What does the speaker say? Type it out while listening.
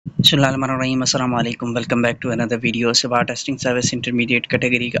बिस्मिल्लाहिर्रहमानिर्रहीम अस्सलाम वालेकुम welcome back to another video. सिबा testing service intermediate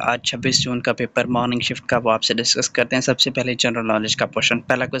category का आज 26 जून का पेपर मॉर्निंग शिफ्ट का वो आपसे डिस्कस करते हैं। सबसे पहले जनरल नॉलेज का क्वेश्चन,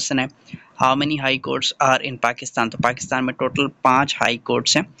 पहला क्वेश्चन है how many high courts are in Pakistan. तो पाकिस्तान में टोटल 5 हाई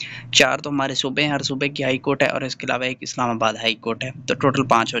कोर्ट्स हैं, 4 तो हमारे सूबे हैं, हर सूबे की हाई कोर्ट है और इसके अलावा एक इस्लामाबाद हाई कोर्ट है, तो टोटल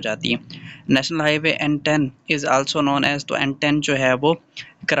 5 हो जाती है। National highway N10 is also known as, तो N10 जो है वो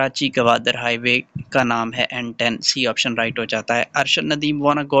कराची गवादर हाईवे का नाम है N10, सी ऑप्शन राइट हो जाता है। Arshad Nadeem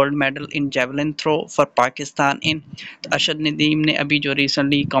von a gold medal in javelin throw for Pakistan इन, तो अरशद नदीम ने अभी जो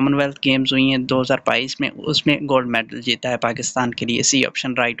रिसेंटली कॉमनवेल्थ गेम्स हुई हैं 2022 में, उसमें गोल्ड मेडल जीता है पाकिस्तान के लिए, सी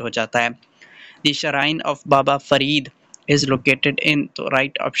ऑप्शन राइट हो जाता है। The shrine of Baba Farid is located in, तो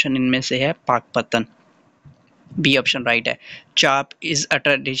राइट ऑप्शन इनमें से है पाकपतन, बी ऑप्शन राइट है। चाप is a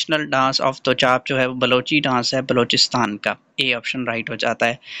traditional dance of, तो चाप जो है वो बलोची डांस है बलोचिस्तान का, ए ऑप्शन राइट हो जाता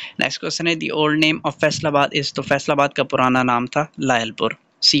है। नेक्स्ट क्वेश्चन है the old name of Faisalabad is, तो फैसलाबाद का पुराना नाम था लायलपुर,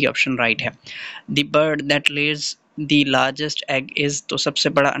 सी ऑप्शन राइट है। The bird that Lay's the largest egg is, तो सबसे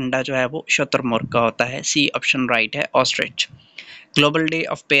बड़ा अंडा जो है वो शुतुरमुर्ग का होता है, सी ऑप्शन राइट है ostrich. Global day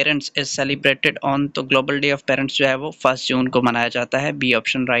of parents is celebrated on, तो ग्लोबल डे ऑफ पेरेंट्स जो है वो 1 जून को मनाया जाता है, बी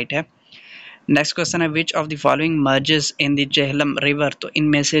ऑप्शन राइट है। नेक्स्ट क्वेश्चन है which of the following merges in the Jhelum river, तो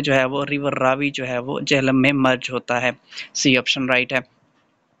इनमें से जो है वो रिवर रावी जो है वो जेहलम में मर्ज होता है, सी ऑप्शन राइट है।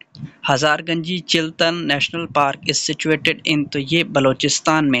 हजारगंजी Chiltan national park is situated in, तो ये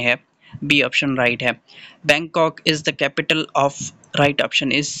बलोचिस्तान में है, बी ऑप्शन राइट है। Bangkok is the capital of, right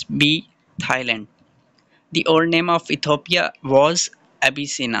option is B Thailand. The old name of Ethiopia was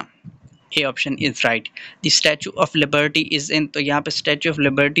एबिसिना, A option is right. The statue of liberty is in, तो यहाँ पे statue of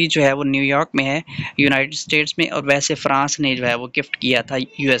liberty जो है वो New York में है United states में, और वैसे फ्रांस ने जो है वो गिफ्ट किया था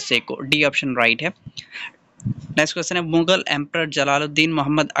यूएसए को, डी ऑप्शन राइट है। नेक्स्ट क्वेश्चन है Mughal emperor Jalaluddin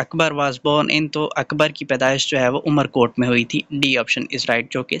Mohammad Akbar was born in, तो अकबर की पैदाइश जो है वो उमरकोट में हुई थी, डी ऑप्शन इज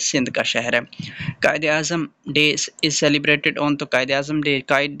राइट, जो कि सिंध का शहर है। कायद आज़म डे इज सेलिब्रेटेड ऑन, तो कायद आज़म डे,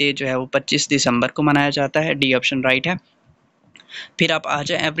 कायद डे जो है वो 25 दिसंबर को मनाया जाता है, डी ऑप्शन राइट है। फिर आप आ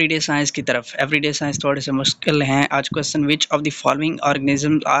जाए एवरीडे साइंस की तरफ। एवरीडे साइंस थोड़े से मुश्किल हैं आज। Question which of the following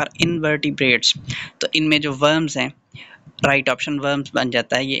organisms are invertebrates, तो इनमें जो वर्म्स हैं, राइट ऑप्शन वर्म्स बन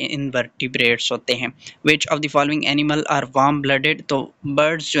जाता है, ये इनवर्टिब्रेट्स होते हैं। Which of the following animal are warm blooded, तो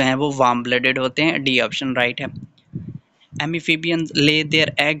बर्ड्स जो हैं वो वार्म ब्लडेड होते हैं, डी ऑप्शन राइट है। एमीफीबियंस ले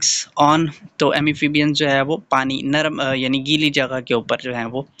देयर एग्स ऑन, तो एमीफीबियंस जो है वो पानी नरम यानी गीली जगह के ऊपर जो है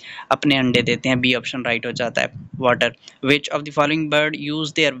वो अपने अंडे देते हैं, बी ऑप्शन राइट हो जाता है। Water, which of the following bird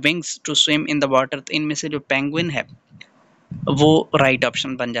use their wings to swim in the water, तो इनमें से जो पेंगुइन है वो राइट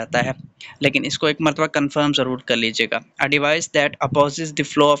ऑप्शन बन जाता है, लेकिन इसको एक मरतबा कंफर्म जरूर कर लीजिएगा। A device that opposes the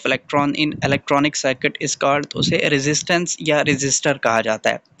flow of electron in electronic circuit is called, तो उसे रेजिस्टेंस या रेजिस्टर कहा जाता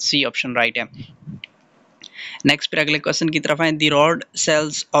है, सी ऑप्शन राइट है। नेक्स्ट फिर अगले क्वेश्चन की तरफ आए। The rod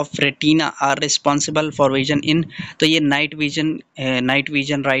sales of retina are responsible for vision in, तो ये नाइट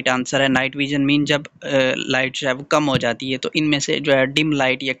विजन राइट आंसर है। नाइट विजन मीन जब लाइट जो है वो कम हो जाती है, तो इनमें से जो है डिम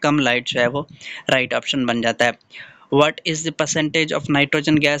लाइट या कम लाइट जो है वो राइट ऑप्शन बन जाता है। What is the percentage of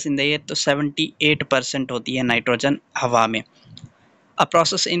nitrogen gas in the air, तो 78% होती है नाइट्रोजन हवा में। A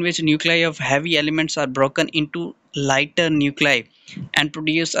process in which nuclei of heavy elements are broken into lighter nuclei and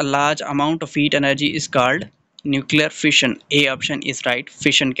produce a large amount of heat energy is called nuclear fission, A option is right,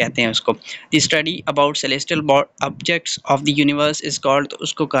 fission कहते हैं उसको। The study about celestial objects of the universe is called, तो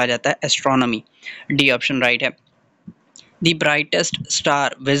उसको कहा जाता है astronomy, D option right है। The brightest star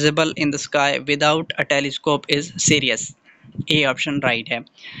visible in the sky without a telescope is Sirius, A option right है।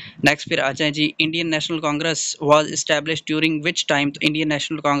 नेक्स्ट फिर आ जाए जी, Indian national Congress was established during which time, तो इंडियन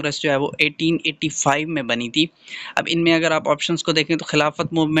नेशनल कांग्रेस जो है वो 1885 में बनी थी। अब इनमें अगर आप ऑप्शंस को देखें तो खिलाफत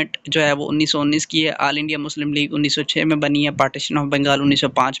मूवमेंट जो है वो 1919 की है, ऑल इंडिया मुस्लिम लीग 1906 में बनी है, पार्टीशन ऑफ बंगाल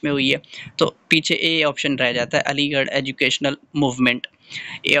 1905 में हुई है, तो पीछे ए ऑप्शन रह जाता है, Aligarh educational movement,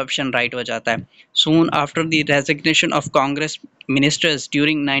 A option right हो जाता है। Soon after the resignation of Congress ministers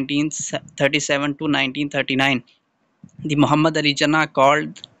during 1937 to 1939 the Muhammad Ali Jinnah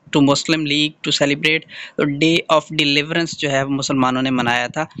called to Muslim League to celebrate the Day of Deliverance जो है वो मुसलमानों ने मनाया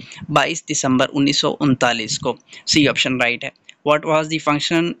था 22 दिसंबर 1939 को, सी ऑप्शन राइट है। What was the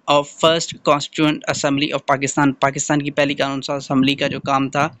function of first Constituent Assembly of Pakistan, Pakistan की पहली कानून साज असम्बली का जो काम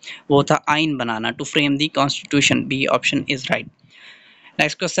था वो था आइन बनाना, to frame the constitution, B option is right.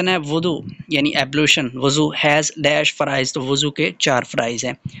 Next question है वुदू यानी एब्लूशन, वुजू हैज़ डैश फ्राइज, तो वुजू के 4 फ्राइज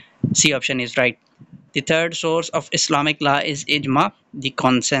हैं, C option is right. The third source of Islamic law is ijma, the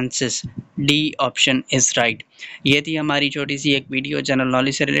consensus, D option is right। ये थी हमारी छोटी सी एक वीडियो जनरल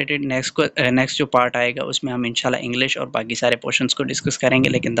नॉलेज से रिलेटेड। नेक्स्ट जो पार्ट आएगा उसमें हम इंशाल्लाह इंग्लिश और बाकी सारे पोर्शंस को डिस्कस करेंगे,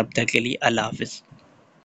 लेकिन तब तक के लिए अल्लाह हाफिज़।